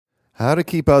How to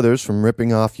keep others from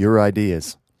ripping off your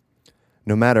ideas.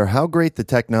 No matter how great the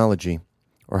technology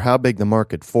or how big the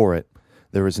market for it,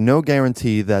 there is no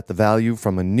guarantee that the value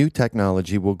from a new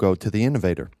technology will go to the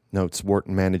innovator, notes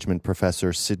Wharton Management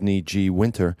Professor Sidney G.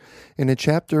 Winter in a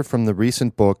chapter from the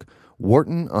recent book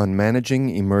Wharton on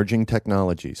Managing Emerging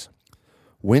Technologies.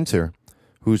 Winter,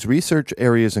 whose research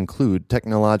areas include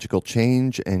technological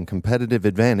change and competitive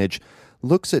advantage,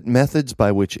 looks at methods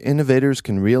by which innovators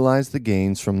can realize the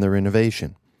gains from their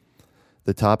innovation.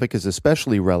 The topic is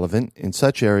especially relevant in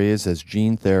such areas as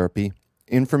gene therapy,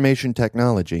 information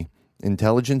technology,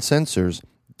 intelligent sensors,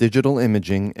 digital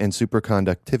imaging, and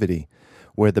superconductivity,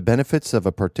 where the benefits of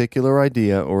a particular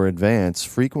idea or advance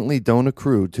frequently don't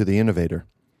accrue to the innovator.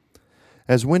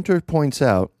 As Winter points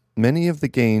out, many of the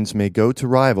gains may go to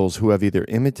rivals who have either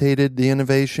imitated the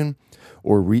innovation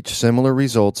or reached similar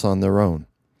results on their own.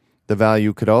 The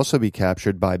value could also be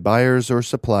captured by buyers or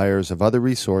suppliers of other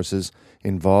resources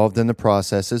involved in the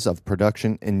processes of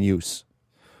production and use.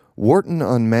 Wharton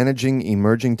on Managing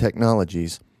Emerging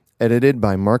Technologies, edited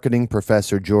by marketing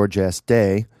professor George S.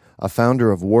 Day, a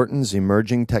founder of Wharton's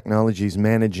Emerging Technologies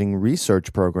Managing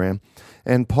Research Program,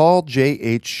 and Paul J.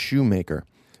 H. Shoemaker,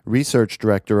 research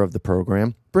director of the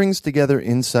program, brings together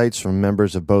insights from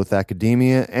members of both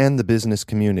academia and the business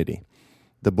community.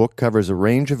 The book covers a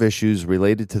range of issues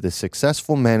related to the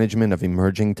successful management of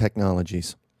emerging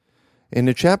technologies. In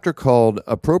a chapter called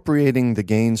Appropriating the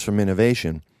Gains from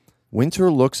Innovation,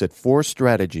 Winter looks at 4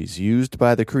 strategies used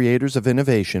by the creators of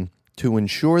innovation to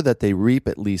ensure that they reap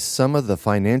at least some of the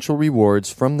financial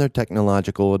rewards from their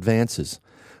technological advances.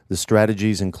 The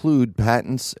strategies include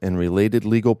patents and related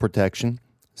legal protection,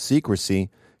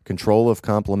 secrecy, control of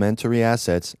complementary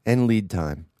assets, and lead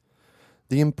time.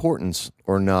 The importance,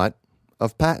 or not,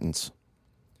 of patents.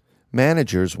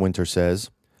 Managers, Winter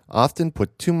says, often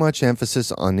put too much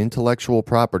emphasis on intellectual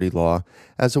property law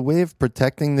as a way of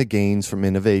protecting the gains from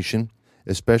innovation,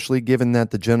 especially given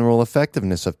that the general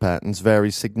effectiveness of patents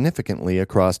varies significantly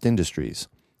across industries.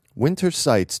 Winter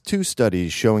cites 2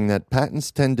 studies showing that patents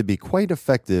tend to be quite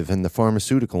effective in the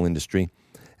pharmaceutical industry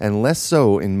and less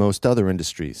so in most other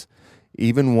industries,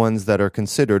 even ones that are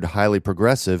considered highly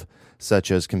progressive,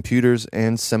 such as computers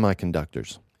and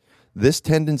semiconductors. This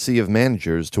tendency of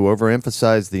managers to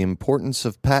overemphasize the importance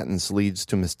of patents leads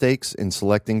to mistakes in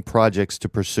selecting projects to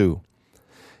pursue.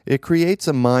 It creates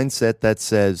a mindset that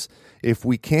says, if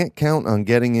we can't count on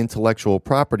getting intellectual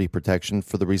property protection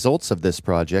for the results of this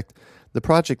project, the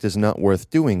project is not worth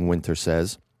doing, Winter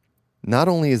says. Not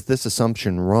only is this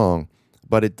assumption wrong,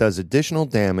 but it does additional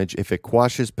damage if it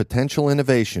quashes potential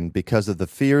innovation because of the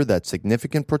fear that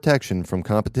significant protection from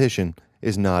competition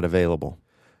is not available.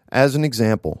 As an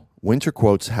example, Winter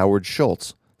quotes Howard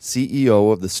Schultz,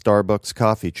 CEO of the Starbucks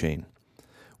coffee chain.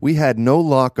 "We had no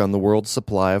lock on the world's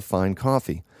supply of fine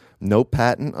coffee, no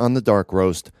patent on the dark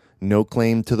roast, no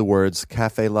claim to the words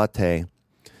cafe latte.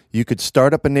 You could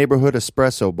start up a neighborhood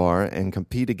espresso bar and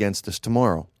compete against us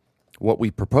tomorrow. What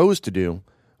we proposed to do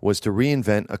was to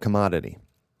reinvent a commodity.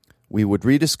 We would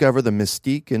rediscover the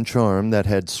mystique and charm that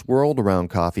had swirled around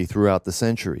coffee throughout the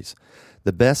centuries.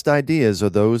 The best ideas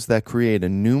are those that create a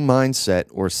new mindset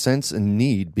or sense a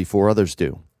need before others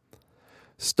do."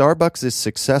 Starbucks is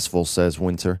successful, says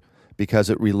Winter,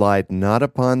 because it relied not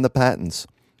upon the patents,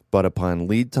 but upon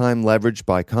lead time leveraged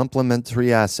by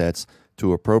complementary assets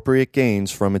to appropriate gains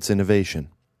from its innovation.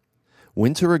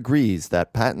 Winter agrees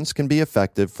that patents can be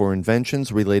effective for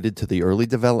inventions related to the early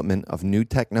development of new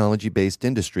technology-based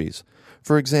industries.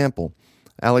 For example,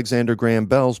 Alexander Graham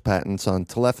Bell's patents on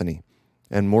telephony,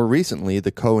 and more recently the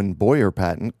Cohen-Boyer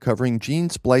patent covering gene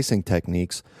splicing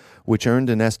techniques, which earned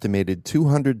an estimated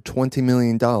 $220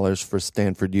 million for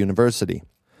Stanford University.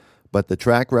 But the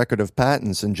track record of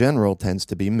patents in general tends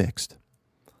to be mixed.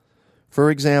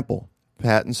 For example,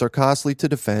 patents are costly to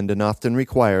defend and often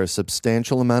require a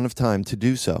substantial amount of time to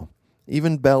do so.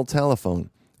 Even Bell Telephone,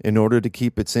 in order to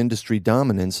keep its industry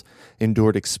dominance,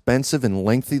 endured expensive and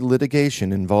lengthy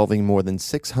litigation involving more than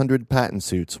 600 patent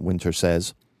suits, Winter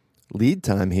says. Lead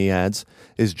time, he adds,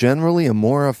 is generally a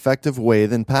more effective way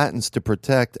than patents to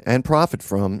protect and profit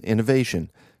from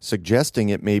innovation, suggesting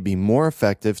it may be more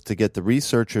effective to get the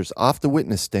researchers off the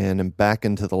witness stand and back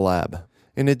into the lab.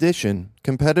 In addition,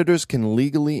 competitors can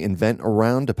legally invent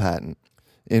around a patent,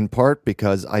 in part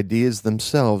because ideas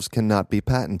themselves cannot be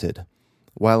patented,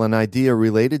 while an idea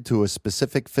related to a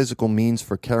specific physical means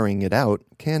for carrying it out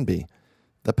can be.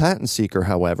 The patent seeker,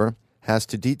 however, has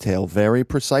to detail very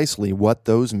precisely what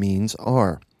those means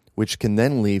are, which can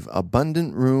then leave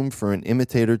abundant room for an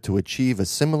imitator to achieve a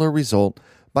similar result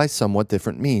by somewhat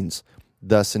different means,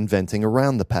 thus inventing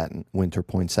around the patent, Winter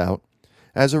points out.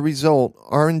 As a result,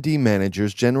 R&D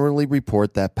managers generally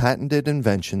report that patented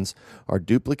inventions are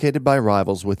duplicated by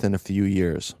rivals within a few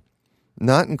years.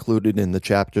 Not included in the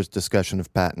chapter's discussion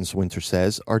of patents, Winter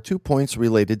says, are 2 points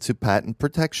related to patent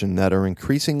protection that are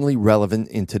increasingly relevant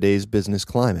in today's business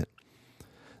climate.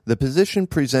 The position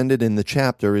presented in the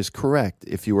chapter is correct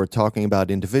if you are talking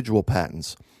about individual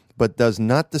patents, but does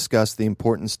not discuss the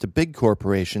importance to big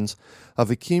corporations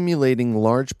of accumulating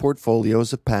large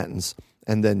portfolios of patents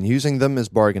and then using them as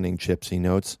bargaining chips, he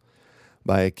notes.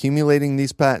 By accumulating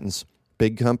these patents,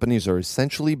 big companies are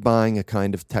essentially buying a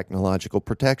kind of technological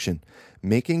protection,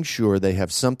 making sure they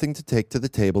have something to take to the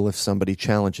table if somebody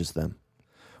challenges them.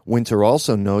 Winter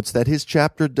also notes that his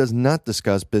chapter does not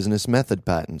discuss business method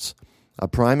patents, a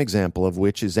prime example of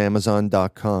which is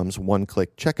Amazon.com's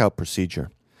one-click checkout procedure.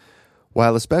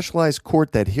 While a specialized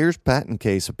court that hears patent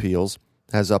case appeals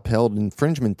has upheld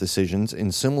infringement decisions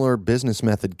in similar business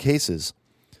method cases,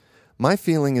 my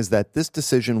feeling is that this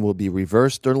decision will be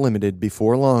reversed or limited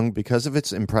before long because of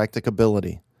its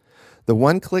impracticability. The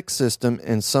one-click system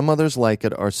and some others like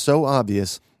it are so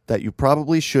obvious that you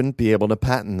probably shouldn't be able to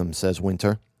patent them, says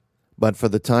Winter. But for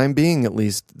the time being, at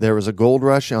least, there is a gold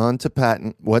rush on to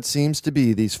patent what seems to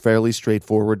be these fairly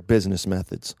straightforward business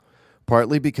methods,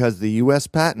 partly because the U.S.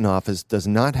 Patent Office does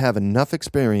not have enough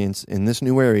experience in this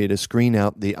new area to screen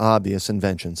out the obvious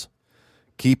inventions.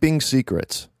 Keeping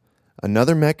secrets.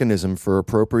 Another mechanism for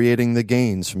appropriating the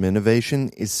gains from innovation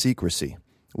is secrecy,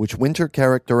 which Winter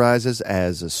characterizes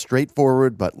as a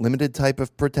straightforward but limited type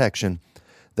of protection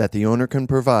that the owner can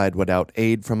provide without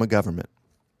aid from a government.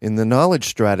 In the knowledge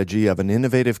strategy of an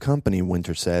innovative company,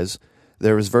 Winter says,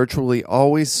 there is virtually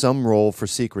always some role for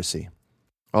secrecy,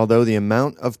 although the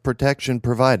amount of protection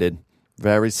provided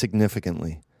varies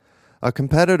significantly. A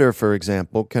competitor, for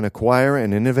example, can acquire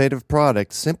an innovative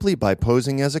product simply by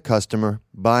posing as a customer,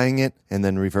 buying it, and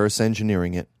then reverse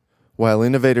engineering it. While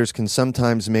innovators can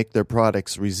sometimes make their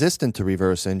products resistant to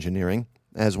reverse engineering,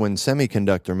 as when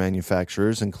semiconductor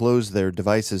manufacturers enclose their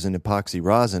devices in epoxy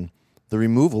rosin, the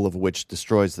removal of which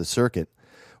destroys the circuit,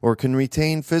 or can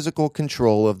retain physical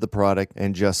control of the product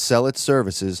and just sell its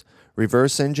services,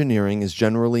 reverse engineering is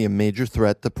generally a major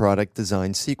threat to product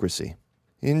design secrecy.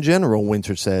 In general,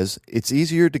 Winter says, it's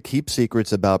easier to keep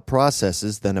secrets about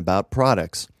processes than about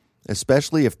products,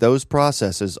 especially if those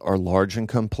processes are large and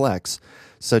complex,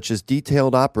 such as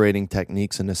detailed operating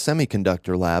techniques in a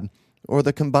semiconductor lab or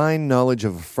the combined knowledge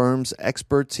of a firm's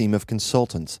expert team of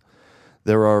consultants.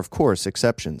 There are, of course,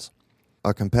 exceptions.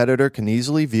 A competitor can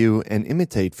easily view and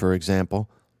imitate, for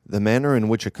example, the manner in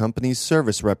which a company's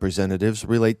service representatives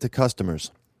relate to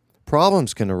customers.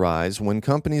 Problems can arise when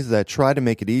companies that try to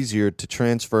make it easier to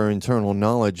transfer internal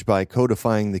knowledge by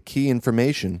codifying the key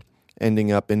information,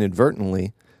 ending up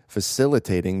inadvertently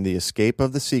facilitating the escape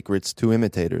of the secrets to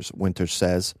imitators, Winter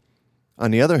says.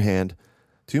 On the other hand,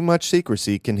 too much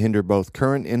secrecy can hinder both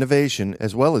current innovation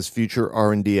as well as future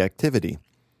R&D activity.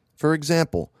 For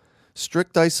example,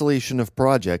 strict isolation of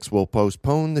projects will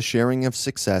postpone the sharing of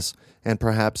success and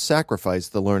perhaps sacrifice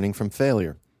the learning from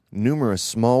failure. Numerous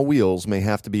small wheels may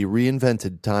have to be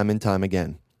reinvented time and time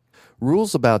again.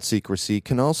 Rules about secrecy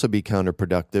can also be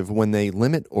counterproductive when they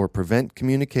limit or prevent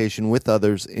communication with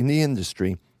others in the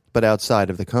industry but outside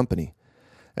of the company.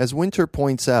 As Winter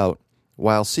points out,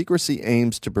 while secrecy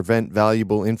aims to prevent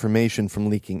valuable information from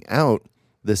leaking out,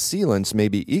 the sealants may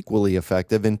be equally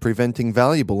effective in preventing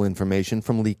valuable information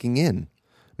from leaking in.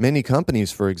 Many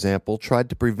companies, for example, tried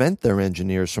to prevent their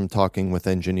engineers from talking with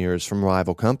engineers from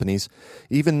rival companies,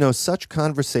 even though such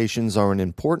conversations are an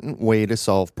important way to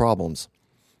solve problems.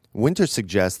 Winter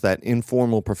suggests that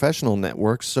informal professional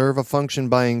networks serve a function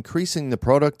by increasing the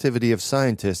productivity of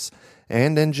scientists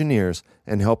and engineers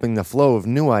and helping the flow of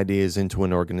new ideas into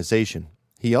an organization.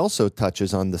 He also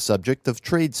touches on the subject of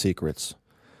trade secrets.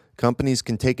 Companies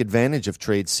can take advantage of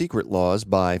trade secret laws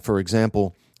by, for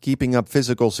example, keeping up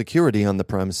physical security on the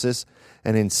premises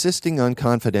and insisting on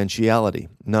confidentiality,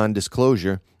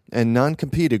 non-disclosure, and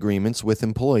non-compete agreements with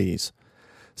employees.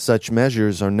 Such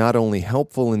measures are not only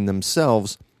helpful in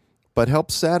themselves, but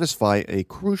help satisfy a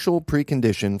crucial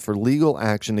precondition for legal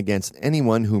action against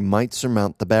anyone who might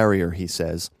surmount the barrier, he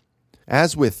says.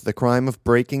 As with the crime of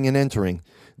breaking and entering,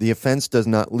 the offense does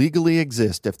not legally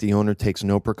exist if the owner takes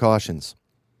no precautions.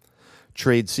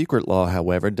 Trade secret law,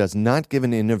 however, does not give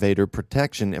an innovator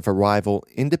protection if a rival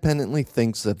independently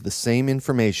thinks of the same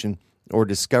information or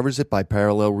discovers it by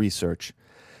parallel research.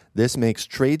 This makes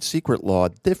trade secret law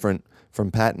different from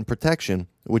patent protection,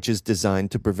 which is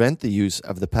designed to prevent the use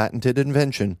of the patented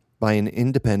invention by an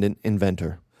independent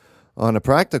inventor. On a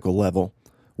practical level,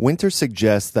 Winter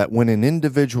suggests that when an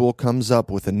individual comes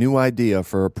up with a new idea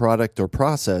for a product or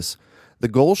process, The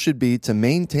goal should be to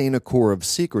maintain a core of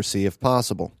secrecy if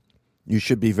possible. You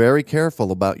should be very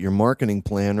careful about your marketing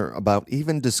plan or about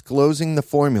even disclosing the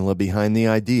formula behind the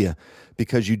idea,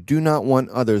 because you do not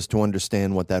want others to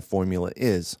understand what that formula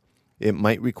is. It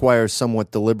might require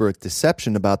somewhat deliberate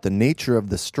deception about the nature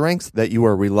of the strengths that you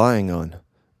are relying on.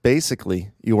 Basically,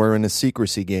 you are in a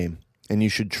secrecy game, and you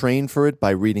should train for it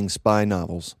by reading spy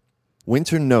novels.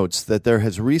 Winter notes that there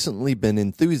has recently been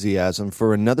enthusiasm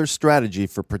for another strategy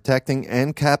for protecting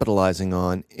and capitalizing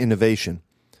on innovation,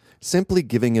 simply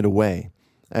giving it away,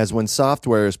 as when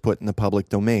software is put in the public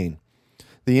domain.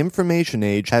 The information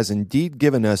age has indeed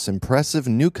given us impressive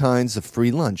new kinds of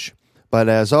free lunch, but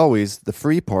as always, the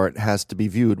free part has to be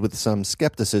viewed with some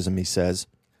skepticism, he says.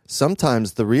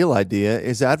 Sometimes the real idea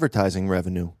is advertising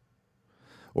revenue,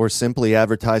 or simply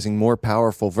advertising more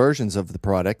powerful versions of the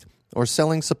product, or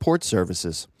selling support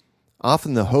services.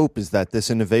 Often the hope is that this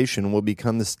innovation will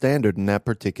become the standard in that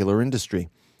particular industry,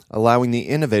 allowing the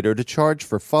innovator to charge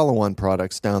for follow-on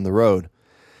products down the road.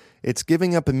 It's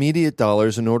giving up immediate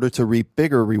dollars in order to reap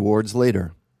bigger rewards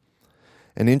later.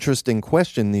 An interesting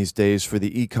question these days for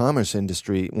the e-commerce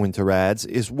industry, Winter adds,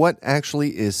 is what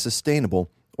actually is sustainable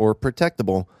or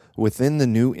protectable within the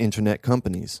new internet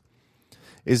companies.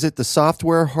 Is it the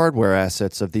software-hardware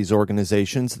assets of these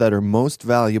organizations that are most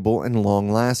valuable and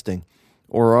long-lasting?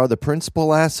 Or are the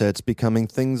principal assets becoming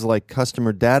things like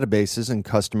customer databases and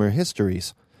customer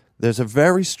histories? There's a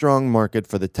very strong market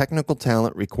for the technical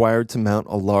talent required to mount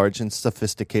a large and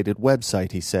sophisticated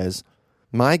website, he says.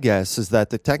 My guess is that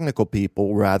the technical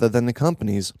people, rather than the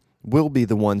companies, will be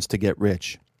the ones to get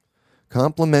rich.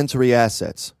 Complementary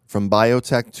assets, from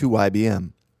biotech to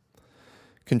IBM.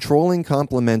 Controlling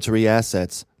complementary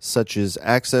assets, such as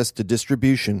access to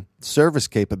distribution, service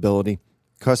capability,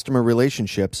 customer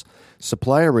relationships,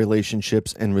 supplier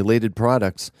relationships, and related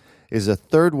products, is a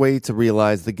third way to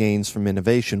realize the gains from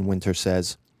innovation, Winter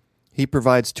says. He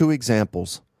provides two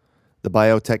examples: the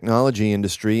biotechnology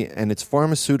industry and its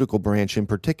pharmaceutical branch in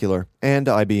particular, and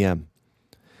IBM.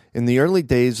 In the early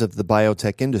days of the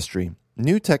biotech industry,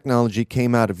 new technology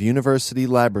came out of university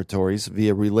laboratories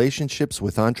via relationships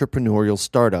with entrepreneurial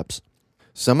startups.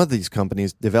 Some of these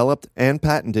companies developed and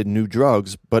patented new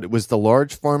drugs, but it was the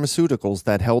large pharmaceuticals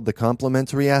that held the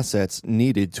complementary assets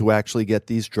needed to actually get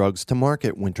these drugs to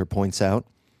market, Winter points out.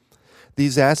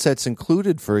 These assets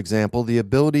included, for example, the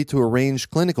ability to arrange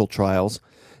clinical trials,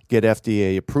 get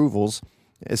FDA approvals,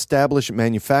 establish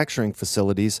manufacturing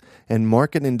facilities, and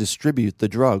market and distribute the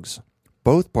drugs.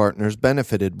 Both partners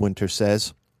benefited, Winter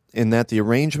says, in that the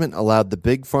arrangement allowed the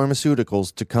big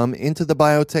pharmaceuticals to come into the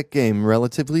biotech game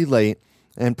relatively late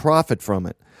and profit from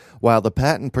it, while the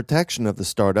patent protection of the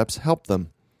startups helped them.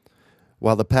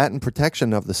 Retain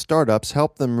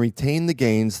the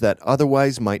gains that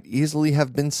otherwise might easily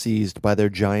have been seized by their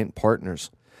giant partners.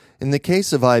 In the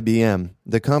case of IBM,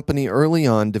 the company early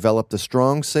on developed a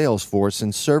strong sales force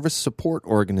and service support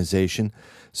organization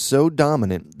so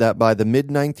dominant that by the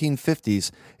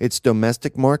mid-1950s, its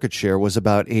domestic market share was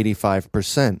about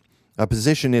 85%, a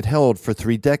position it held for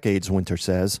 3 decades, Winter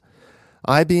says.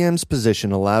 IBM's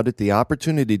position allowed it the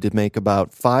opportunity to make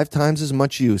about 5 times as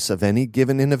much use of any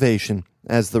given innovation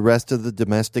as the rest of the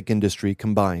domestic industry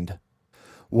combined.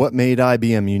 What made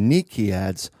IBM unique, he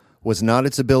adds, was not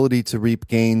its ability to reap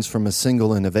gains from a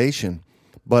single innovation,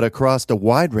 but across a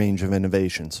wide range of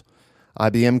innovations.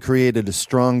 IBM created a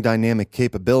strong dynamic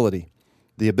capability,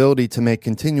 the ability to make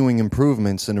continuing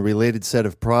improvements in a related set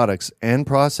of products and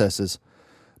processes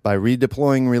by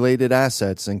redeploying related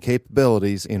assets and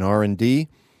capabilities in R&D,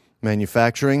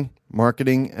 manufacturing,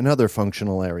 marketing, and other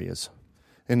functional areas.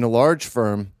 In a large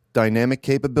firm, dynamic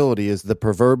capability is the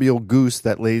proverbial goose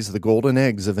that lays the golden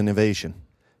eggs of innovation.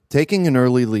 Taking an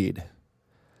early lead.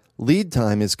 Lead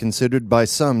time is considered by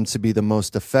some to be the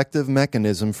most effective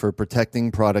mechanism for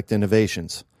protecting product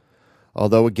innovations,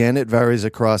 although again it varies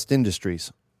across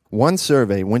industries. One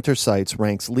survey Winter cites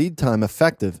ranks lead time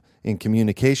effective in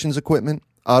communications equipment,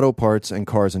 auto parts, and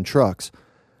cars and trucks,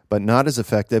 but not as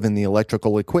effective in the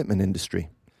electrical equipment industry.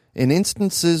 In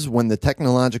instances when the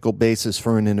technological basis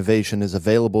for an innovation is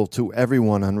available to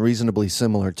everyone on reasonably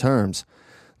similar terms,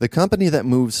 the company that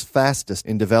moves fastest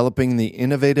in developing the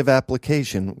innovative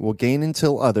application will gain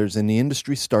until others in the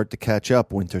industry start to catch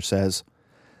up, Winter says.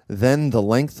 Then the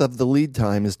length of the lead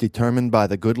time is determined by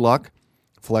the good luck,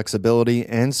 flexibility,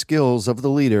 and skills of the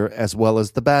leader as well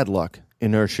as the bad luck,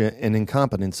 inertia, and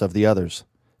incompetence of the others.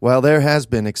 While there has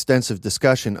been extensive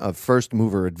discussion of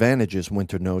first-mover advantages,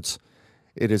 Winter notes,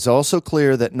 it is also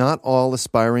clear that not all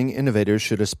aspiring innovators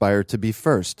should aspire to be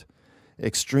first.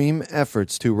 Extreme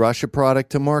efforts to rush a product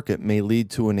to market may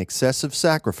lead to an excessive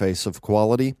sacrifice of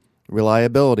quality,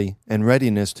 reliability, and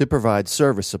readiness to provide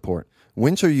service support.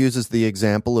 Winter uses the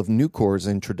example of Nucor's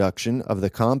introduction of the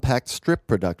compact strip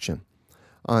production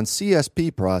on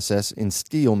CSP process in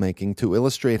steel making to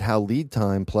illustrate how lead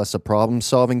time plus a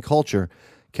problem-solving culture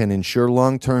can ensure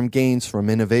long-term gains from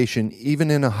innovation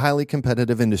even in a highly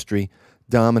competitive industry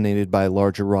dominated by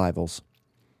larger rivals.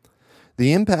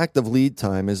 The impact of lead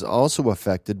time is also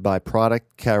affected by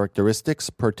product characteristics,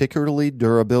 particularly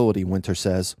durability, Winter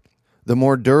says. The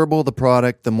more durable the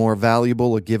product, the more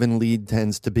valuable a given lead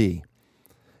tends to be.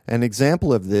 An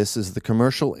example of this is the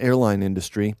commercial airline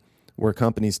industry, where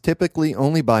companies typically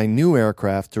only buy new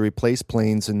aircraft to replace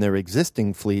planes in their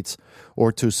existing fleets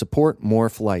or to support more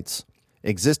flights.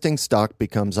 Existing stock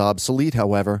becomes obsolete,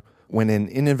 however, when an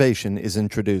innovation is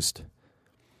introduced.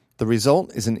 The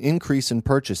result is an increase in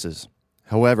purchases.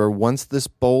 However, once this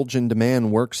bulge in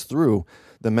demand works through,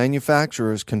 the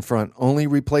manufacturers confront only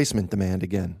replacement demand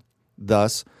again.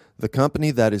 Thus, the company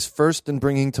that is first in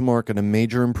bringing to market a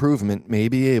major improvement may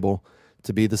be able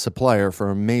to be the supplier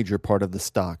for a major part of the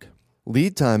stock.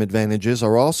 Lead time advantages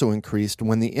are also increased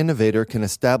when the innovator can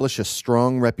establish a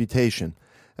strong reputation,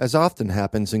 as often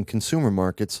happens in consumer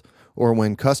markets or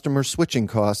when customer switching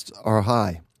costs are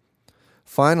high.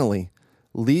 Finally,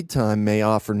 lead time may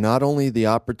offer not only the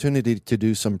opportunity to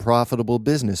do some profitable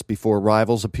business before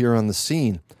rivals appear on the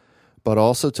scene, but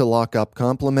also to lock up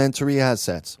complementary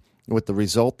assets, with the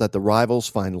result that the rivals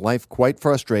find life quite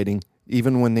frustrating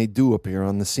even when they do appear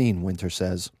on the scene, Winter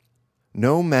says.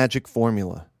 No magic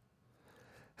formula.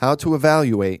 How to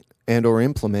evaluate and or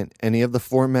implement any of the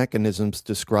four mechanisms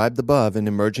described above in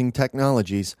emerging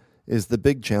technologies is the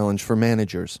big challenge for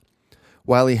managers.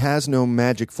 While he has no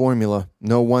magic formula,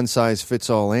 no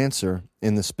one-size-fits-all answer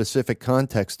in the specific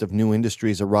context of new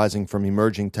industries arising from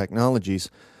emerging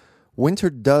technologies, Winter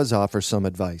does offer some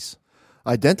advice.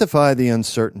 Identify the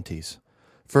uncertainties.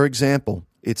 For example,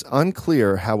 it's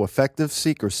unclear how effective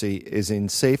secrecy is in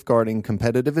safeguarding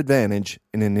competitive advantage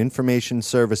in an information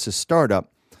services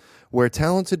startup where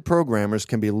talented programmers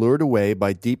can be lured away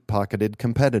by deep-pocketed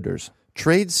competitors.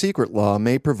 Trade secret law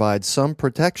may provide some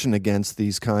protection against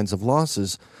these kinds of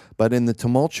losses, but in the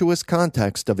tumultuous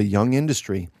context of a young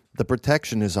industry, the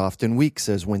protection is often weak,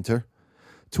 says Winter.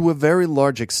 To a very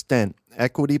large extent,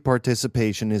 equity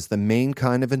participation is the main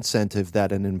kind of incentive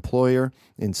that an employer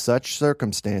in such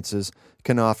circumstances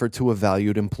can offer to a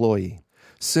valued employee.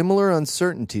 Similar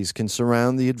uncertainties can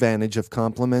surround the advantage of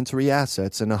complementary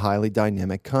assets in a highly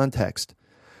dynamic context.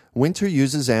 Winter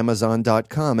uses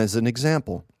Amazon.com as an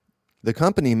example. The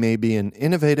company may be an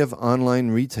innovative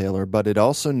online retailer, but it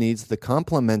also needs the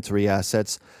complementary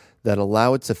assets that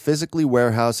allow it to physically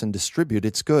warehouse and distribute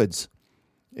its goods.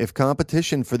 If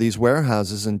competition for these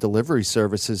warehouses and delivery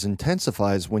services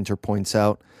intensifies, Winter points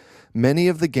out, many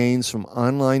of the gains from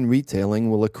online retailing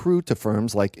will accrue to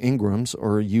firms like Ingram's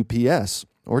or UPS,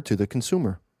 or to the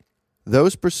consumer.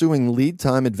 Those pursuing lead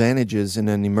time advantages in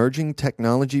an emerging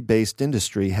technology-based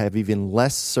industry have even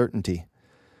less certainty.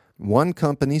 One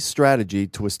company's strategy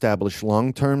to establish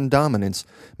long-term dominance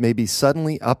may be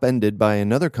suddenly upended by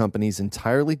another company's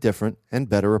entirely different and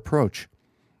better approach.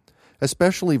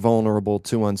 Especially vulnerable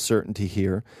to uncertainty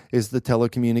here is the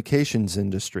telecommunications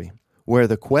industry, where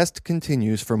the quest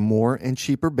continues for more and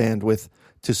cheaper bandwidth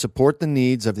to support the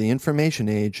needs of the information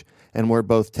age and where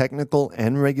both technical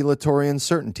and regulatory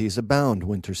uncertainties abound,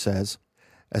 Winter says.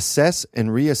 Assess and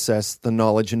reassess the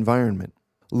knowledge environment.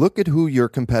 Look at who your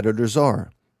competitors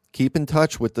are. Keep in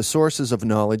touch with the sources of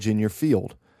knowledge in your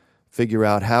field. Figure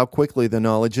out how quickly the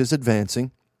knowledge is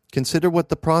advancing. Consider what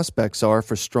the prospects are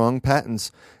for strong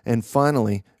patents. And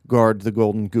finally, guard the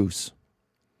golden goose.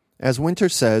 As Winter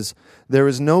says, there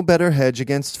is no better hedge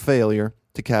against failure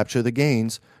to capture the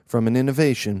gains from an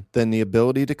innovation than the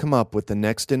ability to come up with the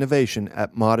next innovation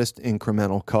at modest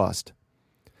incremental cost.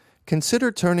 Consider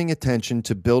turning attention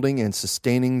to building and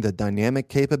sustaining the dynamic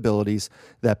capabilities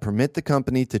that permit the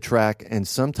company to track and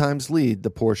sometimes lead the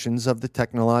portions of the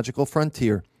technological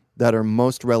frontier that are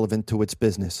most relevant to its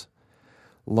business.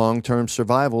 Long-term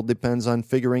survival depends on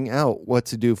figuring out what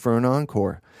to do for an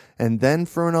encore, and then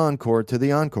for an encore to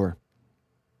the encore.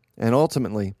 And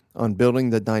ultimately, on building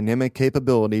the dynamic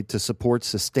capability to support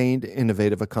sustained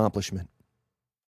innovative accomplishment.